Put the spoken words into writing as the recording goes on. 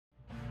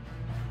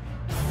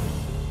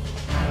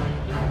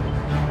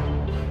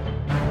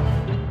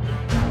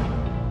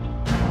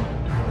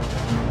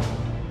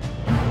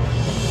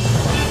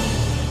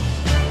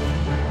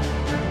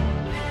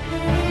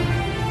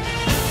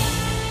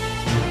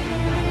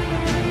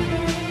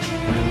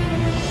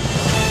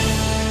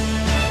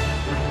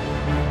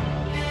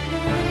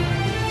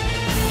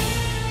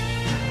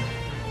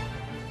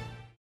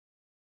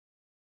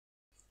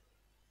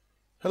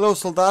Hello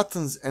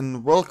Soldatans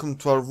and welcome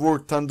to our War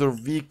Thunder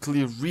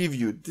weekly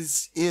review.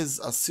 This is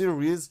a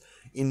series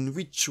in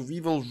which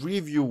we will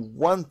review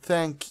one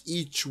tank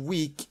each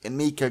week and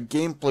make a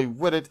gameplay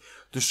with it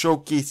to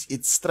showcase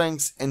its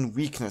strengths and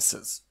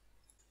weaknesses.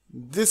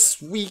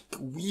 This week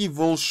we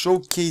will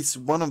showcase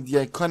one of the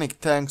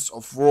iconic tanks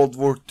of World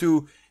War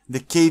II,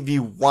 the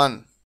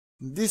KV1.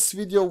 This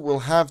video will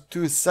have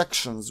two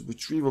sections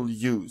which we will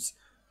use.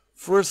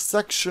 First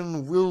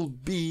section will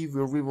be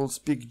where we will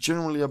speak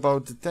generally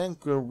about the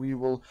tank, where we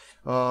will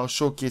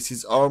showcase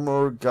his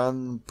armor,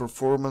 gun,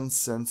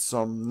 performance and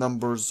some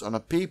numbers on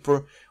a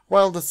paper,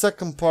 while the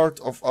second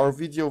part of our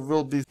video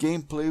will be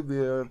gameplay,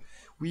 where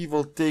we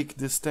will take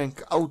this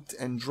tank out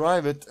and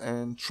drive it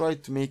and try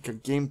to make a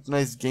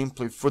nice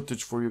gameplay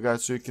footage for you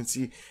guys so you can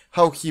see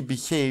how he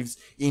behaves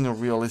in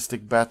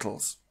realistic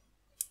battles.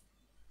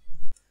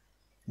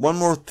 One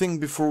more thing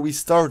before we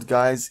start,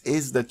 guys,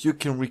 is that you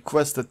can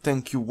request a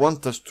tank you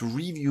want us to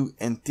review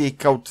and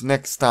take out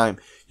next time.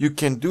 You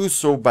can do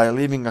so by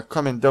leaving a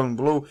comment down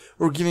below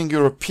or giving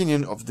your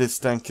opinion of this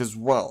tank as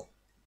well.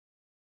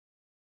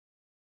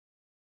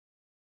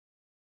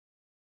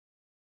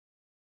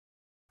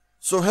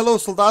 So hello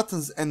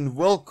Soldatans and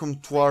welcome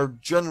to our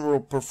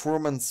general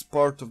performance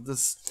part of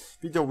this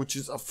video, which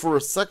is a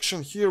first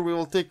section. Here we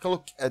will take a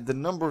look at the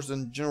numbers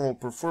and general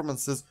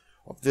performances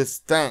of this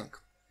tank.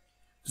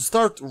 To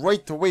start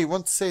right away, I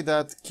want to say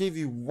that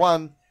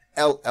KV1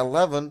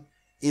 L11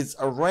 is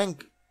a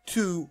rank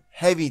 2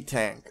 heavy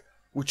tank,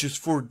 which is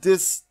for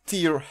this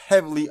tier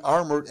heavily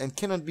armored and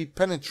cannot be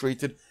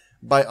penetrated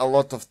by a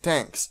lot of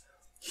tanks.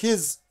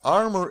 His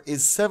armor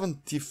is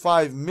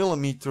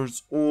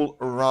 75mm all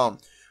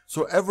around,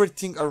 so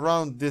everything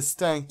around this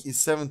tank is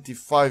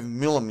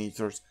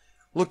 75mm.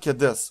 Look at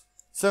this,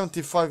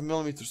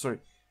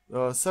 75mm,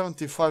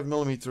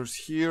 75mm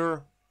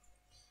here,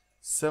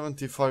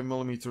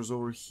 75mm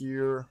over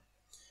here,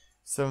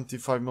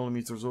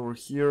 75mm over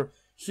here.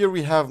 Here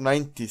we have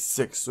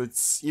 96, so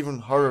it's even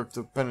harder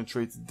to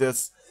penetrate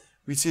this.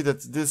 We see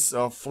that this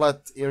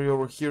flat area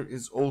over here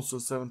is also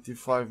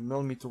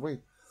 75mm. Wait,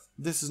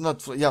 this is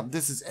not flat. Yeah,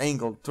 this is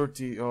angled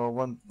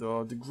 31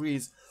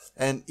 degrees,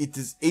 and it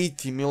is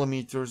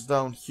 80mm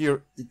down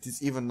here. It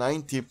is even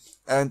 90.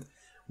 And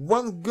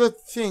one good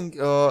thing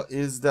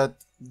is that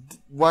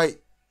why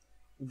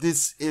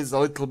this is a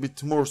little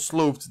bit more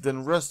sloped than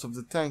the rest of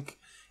the tank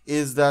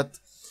is that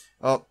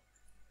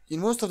in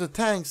most of the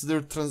tanks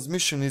their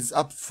transmission is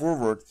up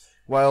forward,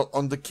 while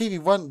on the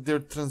KV1 their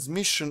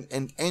transmission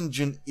and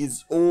engine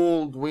is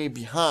all the way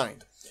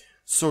behind.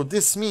 So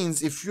this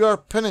means if you are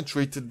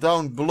penetrated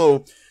down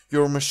below,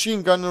 your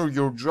machine gunner,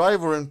 your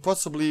driver and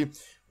possibly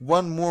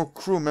one more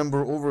crew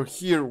member over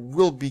here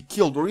will be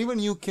killed, or even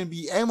you can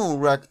be ammo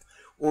wrecked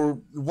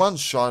or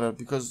one-shotted,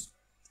 because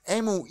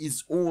ammo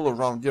is all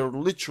around. They're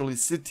literally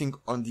sitting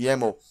on the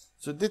ammo.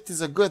 So that is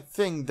a good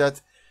thing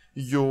that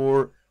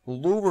your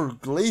lower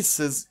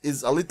glacis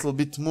is a little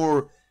bit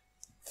more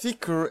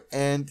thicker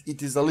and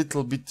it is a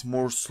little bit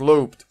more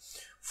sloped.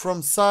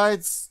 From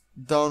sides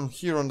down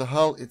here on the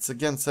hull, it's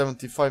again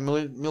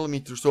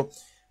 75mm. So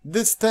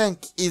this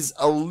tank is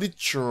a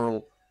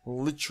literal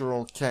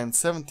can,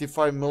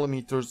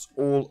 75mm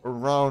all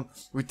around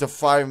with a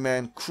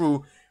 5-man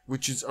crew,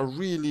 which is a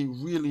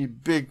really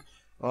big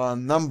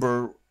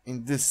number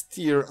in this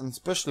tier, and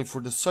especially for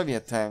the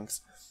Soviet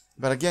tanks.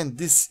 But again,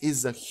 this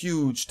is a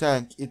huge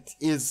tank. It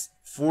is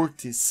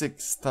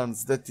 46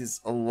 tons. That is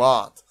a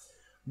lot.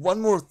 One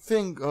more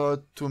thing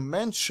to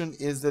mention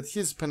is that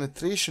his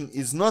penetration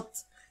is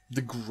not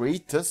the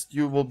greatest.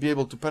 You will be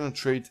able to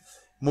penetrate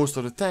most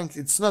of the tanks.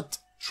 It's not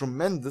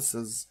tremendous,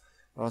 as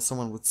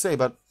someone would say,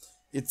 but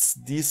it's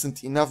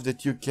decent enough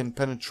that you can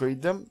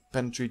penetrate them,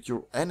 penetrate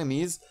your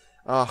enemies.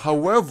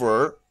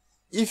 However,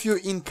 if you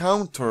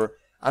encounter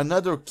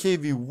another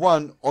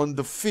KV1 on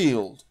the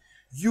field,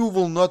 you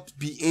will not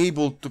be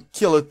able to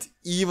kill it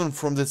even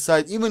from the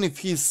side. Even if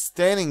he's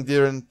standing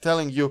there and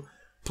telling you,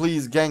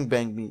 please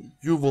gangbang me,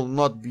 you will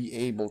not be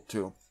able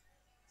to.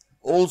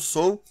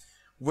 Also,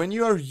 when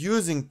you are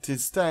using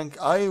this tank,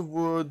 I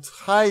would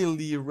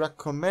highly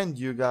recommend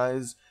you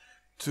guys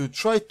to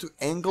try to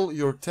angle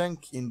your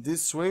tank in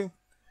this way,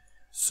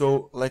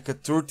 so like a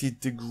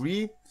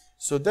 30-degree.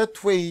 So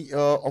that way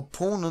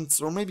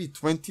opponents, or maybe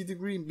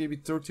 20-degree, maybe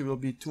 30 will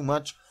be too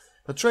much,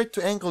 but try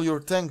to angle your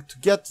tank to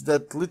get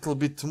that little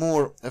bit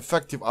more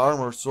effective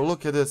armor. So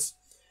look at this,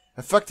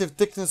 effective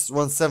thickness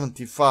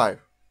 175,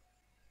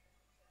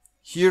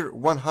 here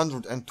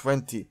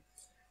 120,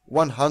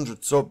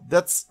 100, so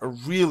that's a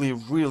really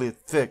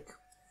thick.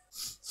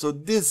 So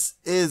this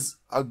is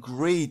a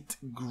great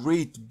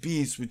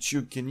beast which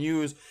you can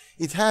use.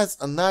 It has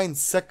a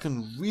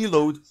 9-second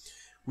reload,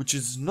 which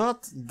is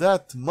not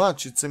that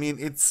much.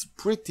 It's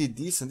pretty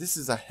decent. This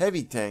is a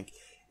heavy tank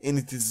and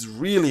it is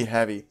really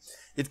heavy.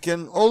 It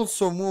can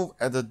also move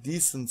at a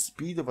decent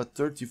speed of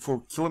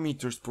 34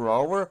 kilometers per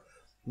hour.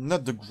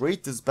 Not the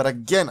greatest, but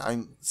again,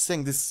 I'm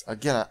saying this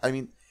again,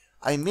 I'm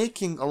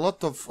putting a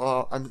lot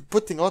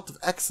of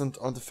accent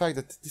on the fact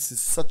that this is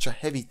such a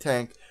heavy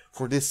tank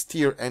for this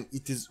tier, and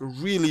it is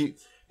really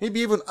maybe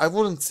even I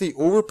wouldn't say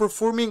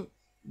overperforming,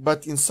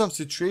 but in some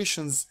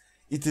situations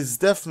it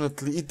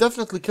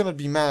definitely cannot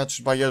be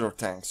matched by other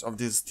tanks of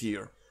this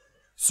tier.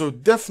 So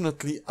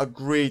definitely a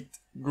great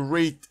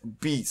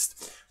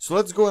beast. So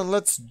let's go and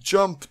let's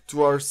jump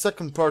to our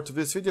second part of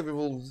this video,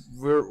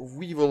 where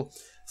we will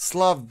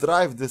Slav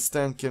drive this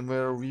tank and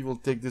where we will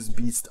take this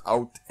beast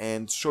out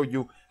and show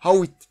you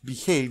how it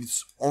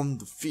behaves on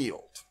the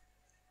field.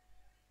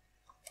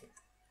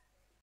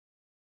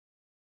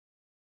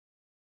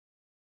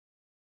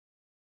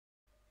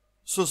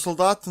 So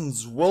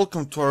Soldatans,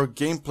 welcome to our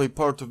gameplay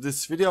part of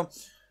this video.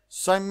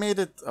 So I made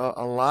it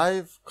a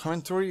live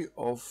commentary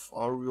of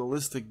our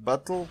realistic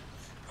battle.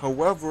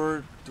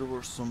 However, there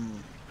were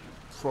some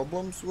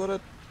problems with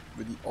it,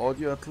 with the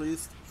audio at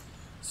least.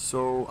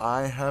 So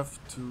I have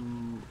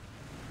to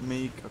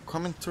make a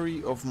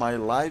commentary of my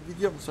live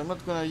video. So I'm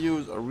not gonna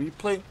use a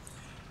replay.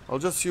 I'll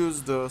just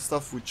use the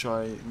stuff which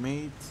I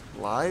made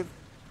live,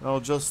 and I'll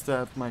just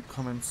add my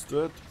comments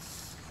to it.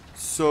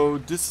 So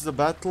this is a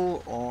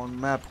battle on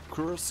map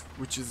Kursk,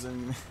 which is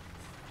in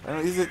I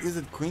don't know, is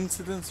it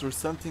coincidence or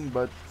something,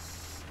 but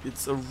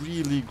it's a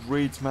really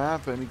great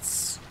map and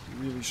it's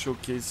really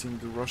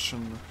showcasing the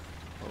Russian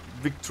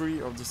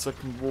victory of the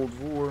Second World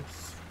War,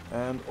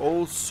 and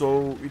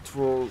also it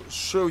will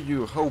show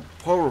you how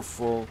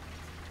powerful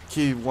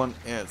KV1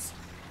 is.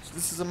 So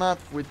this is a map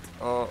with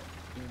a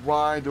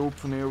wide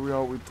open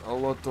area with a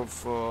lot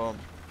of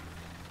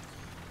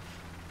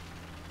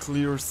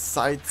clear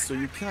sight, so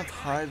you cannot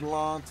hide a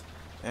lot,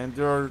 and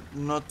there are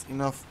not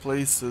enough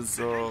places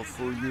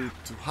for you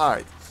to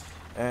hide.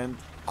 And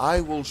I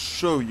will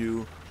show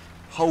you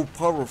how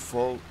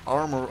powerful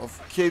armor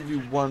of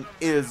KV1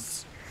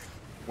 is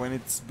when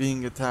it's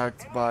being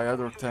attacked by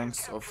other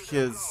tanks of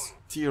his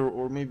tier,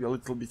 or maybe a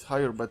little bit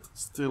higher, but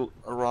still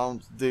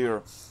around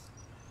there.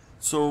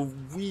 So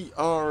we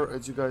are,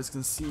 as you guys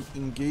can see,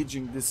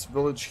 engaging this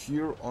village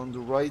here on the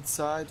right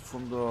side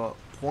from the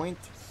point.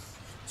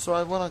 So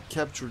I want to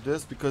capture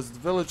this because the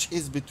village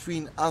is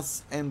between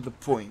us and the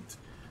point.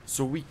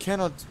 So we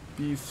cannot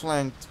be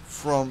flanked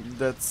from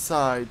that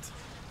side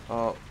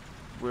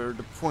where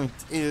the point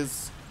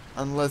is,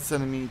 unless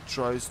enemy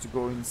tries to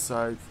go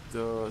inside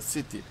the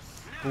city.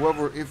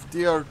 However, if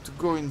they are to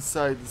go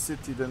inside the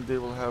city, then they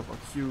will have a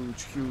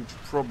huge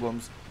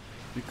problems,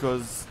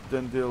 because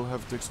then they'll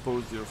have to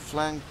expose their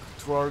flank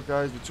to our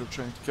guys which are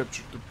trying to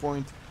capture the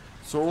point.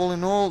 So all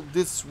in all,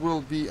 this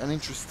will be an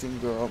interesting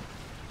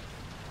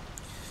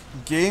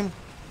game.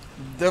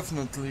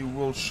 Definitely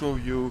will show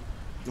you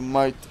the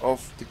might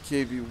of the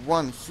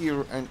KV1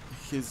 here and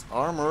his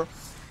armor.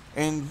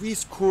 And we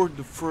scored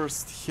the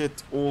first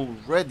hit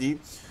already.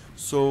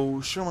 So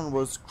Sherman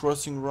was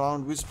crossing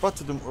around. We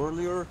spotted them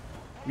earlier.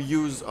 We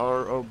use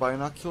our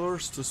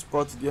binoculars to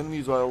spot the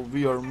enemies while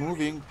we are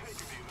moving,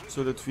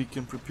 so that we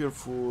can prepare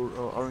for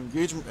our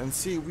engagement. And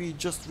see, we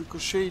just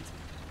ricocheted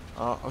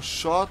a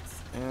shot,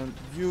 and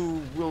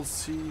you will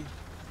see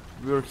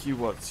where he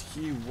was.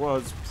 He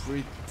was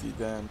pretty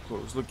damn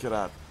close. Look at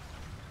that.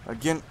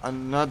 Again,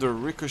 another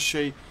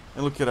ricochet,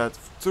 and look at that.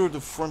 Through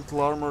the frontal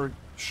armor.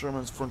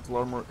 Sherman's frontal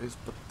armor is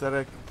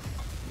pathetic.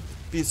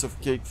 Piece of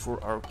cake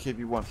for our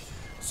KV1.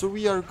 So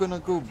we are gonna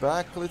go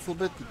back a little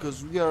bit,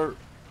 because we are...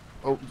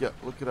 Oh yeah,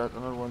 look at that,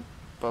 another one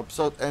pops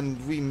out,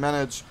 and we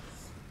managed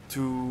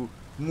to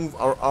move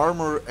our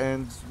armor,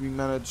 and we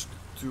managed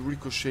to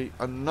ricochet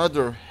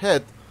another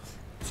head.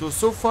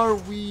 So far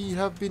we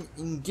have been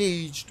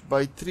engaged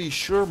by 3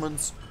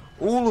 Shermans.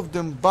 All of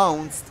them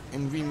bounced,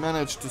 and we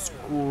managed to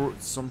score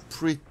some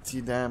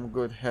pretty damn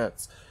good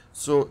heads.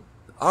 So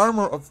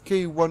armor of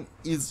K1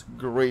 is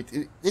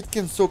great. It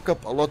can soak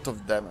up a lot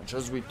of damage,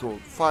 as we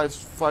told.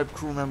 5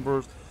 crew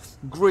members,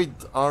 great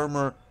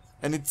armor,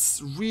 and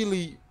it's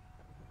really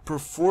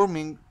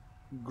performing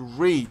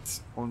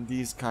great on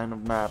these kind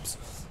of maps.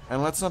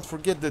 And let's not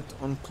forget that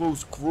on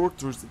close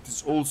quarters it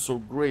is also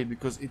great,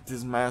 because it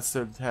is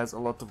massive, it has a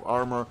lot of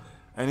armor,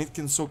 and it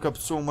can soak up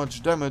so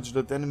much damage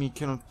that enemy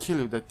cannot kill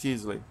you that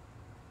easily.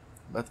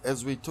 But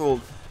as we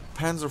told,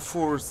 Panzer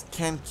IVs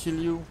can kill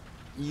you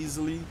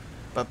easily,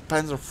 but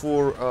Panzer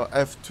IV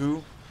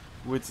F2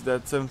 with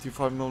that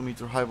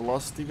 75mm high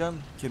velocity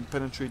gun can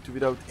penetrate you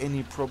without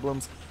any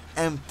problems.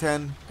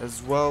 M10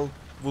 as well,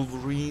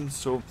 Wolverine,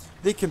 so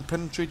they can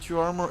penetrate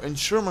your armor, and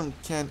Sherman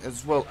can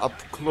as well up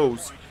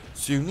close,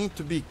 so you need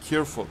to be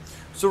careful.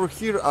 So over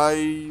here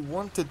I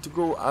wanted to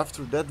go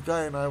after that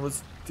guy, and I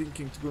was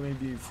thinking to go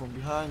maybe from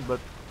behind, but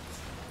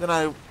then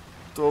I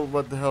thought,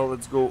 what the hell,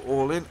 let's go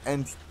all in.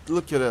 And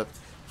look at that,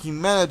 he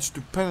managed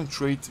to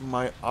penetrate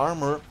my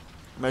armor,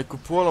 my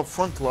cupola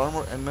frontal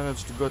armor, and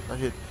managed to get a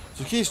hit.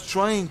 So he's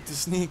trying to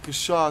sneak a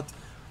shot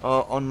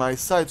on my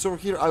side. So over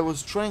here I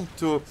was trying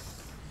to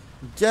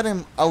get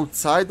him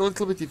outside a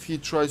little bit if he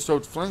tries to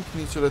outflank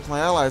me, so that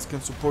my allies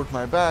can support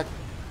my back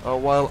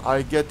while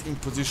I get in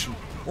position.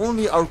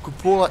 Only our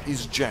cupola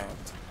is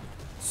jammed,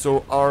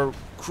 so our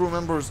crew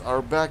members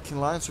are back in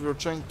line, so we're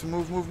trying to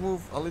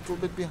move a little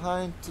bit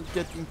behind to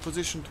get in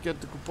position to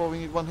get the cupola. We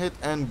need one hit,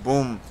 and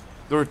boom,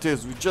 there it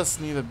is. We just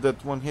needed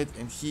that one hit,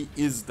 and he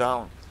is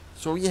down.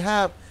 So we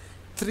have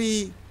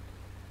 3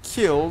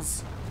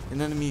 kills,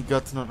 an enemy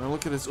got none. And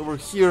look at this over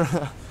here.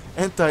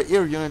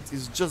 Anti-air unit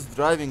is just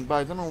driving by.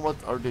 I don't know what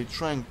are they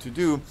trying to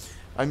do.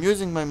 I'm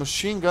using my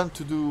machine gun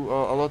to do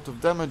a lot of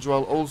damage,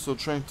 while also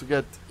trying to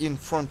get in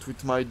front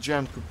with my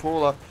jammed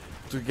cupola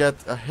to get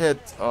ahead,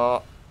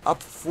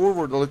 up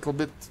forward a little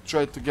bit, to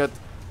try to get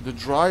the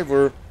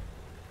driver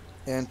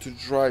and to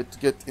try to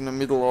get in the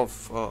middle of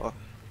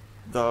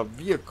the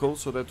vehicle,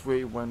 so that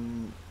way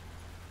when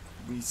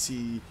we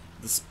see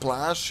the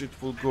splash, it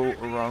will go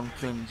around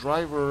killing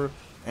driver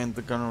and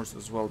the gunners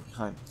as well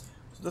behind.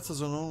 So that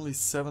is an only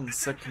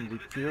 7-second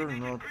repair,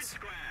 not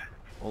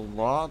a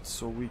lot,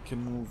 so we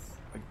can move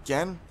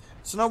again.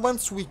 So now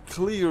once we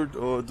cleared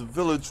the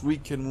village, we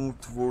can move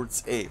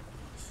towards A.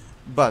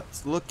 But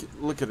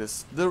look at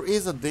this. There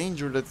is a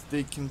danger that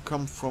they can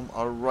come from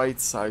our right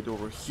side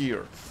over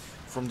here,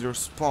 from their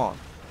spawn.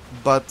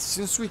 But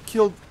since we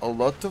killed a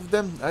lot of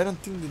them, I don't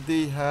think that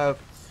they have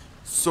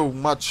so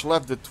much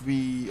left that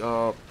we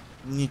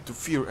need to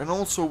fear. And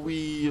also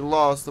we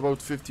lost about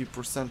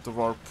 50% of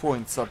our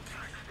points up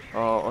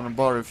on a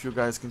bar, if you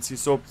guys can see.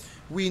 So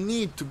we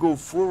need to go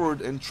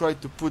forward and try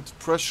to put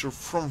pressure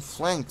from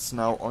flanks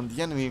now on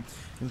the enemy,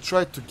 and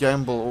try to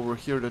gamble over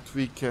here that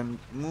we can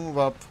move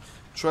up,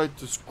 try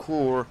to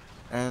score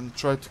and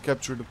try to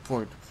capture the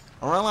point.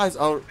 Our allies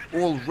are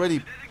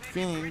already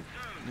feeling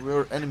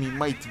where enemy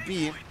might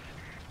be,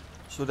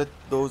 so that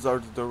those are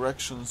the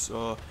directions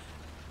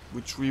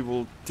which we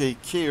will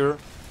take care.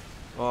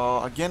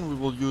 Again, we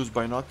will use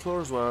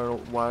binoculars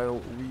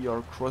while we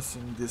are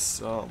crossing this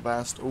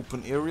vast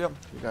open area.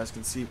 You guys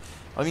can see,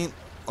 I mean,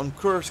 on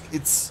Kursk,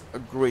 it's a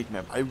great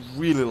map. I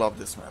really love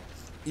this map.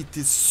 It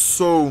is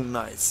so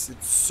nice,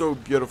 it's so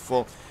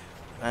beautiful,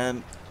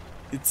 and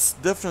it's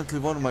definitely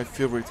one of my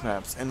favorite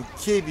maps. And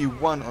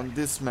KV1 on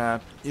this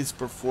map is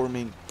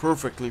performing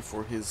perfectly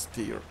for his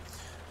tier.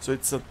 So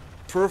it's a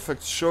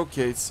perfect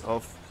showcase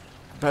of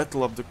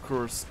Battle of the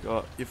Kursk,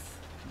 if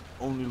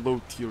only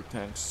low tier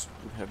tanks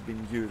would have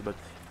been used, but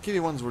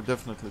KV1s were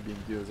definitely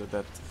being used at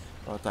that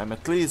time.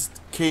 At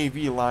least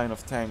KV line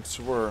of tanks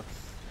were.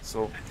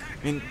 So,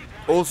 I mean,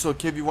 also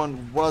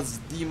KV1 was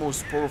the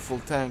most powerful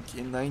tank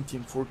in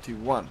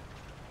 1941.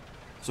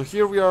 So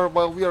here we are,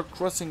 while we are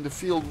crossing the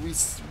field,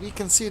 we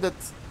can see that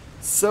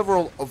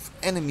several of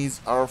enemies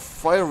are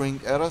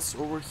firing at us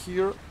over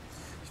here.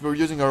 So we're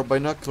using our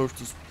binoculars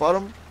to spot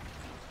them.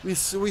 We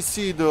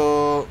see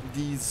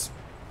these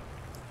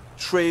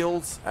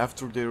trails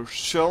after their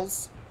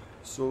shells,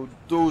 so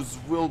those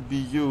will be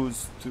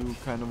used to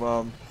kind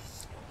of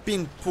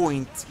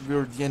pinpoint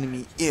where the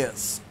enemy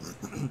is.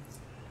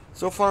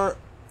 So far,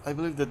 I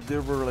believe that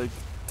there were like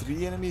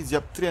 3 enemies.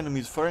 Yep, 3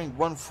 enemies firing.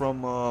 One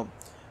from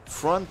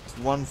front,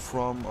 one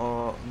from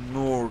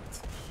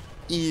north,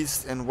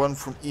 east, and one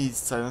from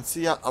east side. And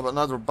see,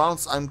 another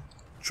bounce. I'm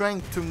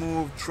trying to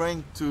move,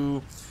 trying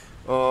to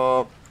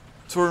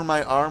turn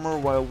my armor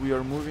while we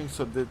are moving,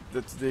 so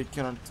that they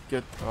cannot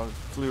get a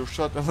clear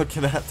shot. And look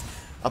at that,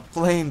 a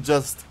plane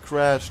just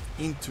crashed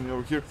into me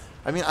over here.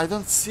 I mean, I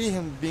don't see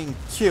him being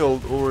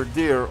killed over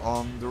there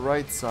on the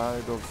right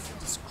side of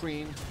the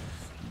screen,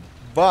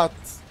 but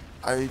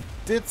I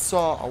did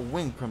saw a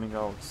wing coming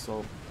off,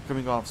 sorry.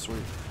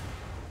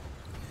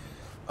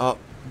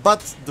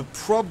 But the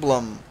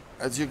problem,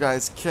 as you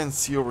guys can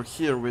see over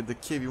here with the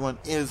KV1,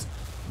 is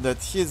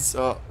that his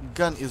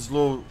gun is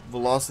low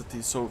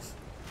velocity, so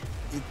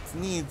it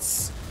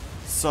needs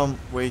some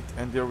weight.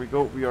 And there we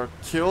go, we are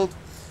killed.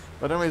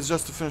 But anyways,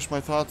 just to finish my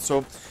thought,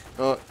 so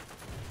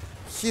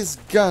his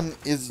gun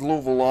is low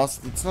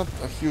velocity, it's not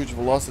a huge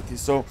velocity,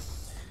 so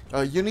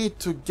you need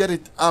to get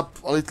it up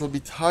a little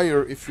bit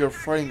higher if you're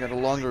firing at a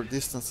longer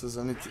distances,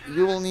 and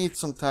you will need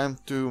some time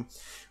to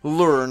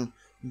learn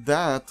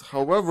that.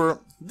 However,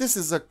 this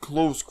is a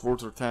close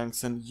quarter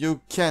tanks, and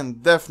you can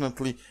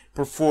definitely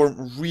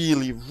perform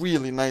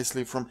really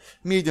nicely from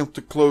medium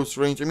to close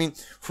range. I mean,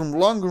 from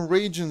longer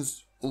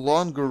ranges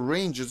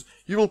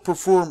you will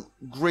perform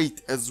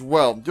great as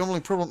well. The only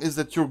problem is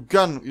that your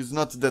gun is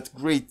not that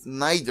great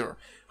neither.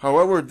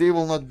 However, they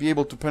will not be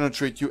able to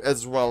penetrate you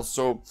as well,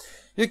 so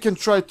you can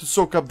try to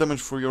soak up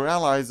damage for your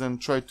allies and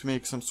try to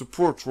make some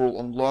support roll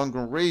on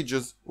longer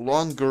ranges.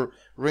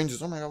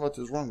 Oh my god, what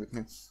is wrong with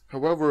me?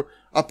 However,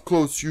 up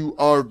close you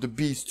are the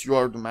beast, you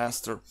are the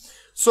master.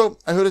 So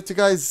I hope that you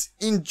guys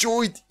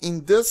enjoyed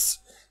in this.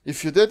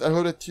 If you did, I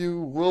hope that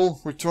you will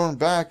return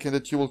back and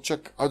that you will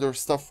check other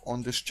stuff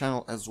on this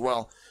channel as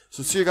well.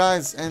 So see you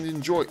guys and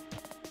enjoy.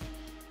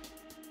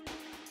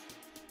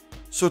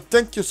 So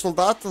thank you,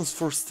 Soldatans,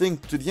 for staying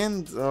to the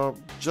end.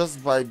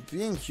 Just by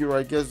being here,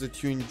 I guess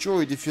that you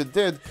enjoyed. If you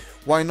did,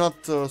 why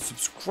not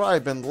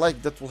subscribe and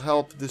like? That will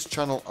help this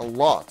channel a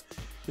lot.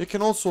 You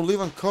can also leave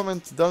a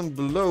comment down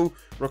below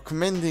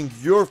recommending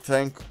your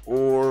tank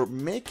or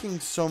making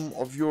some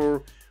of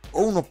your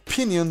own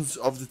opinions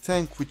of the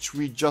tank which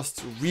we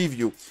just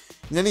reviewed.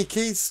 In any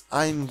case,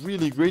 I'm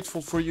really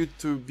grateful for you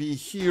to be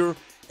here,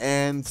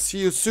 and see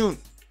you soon.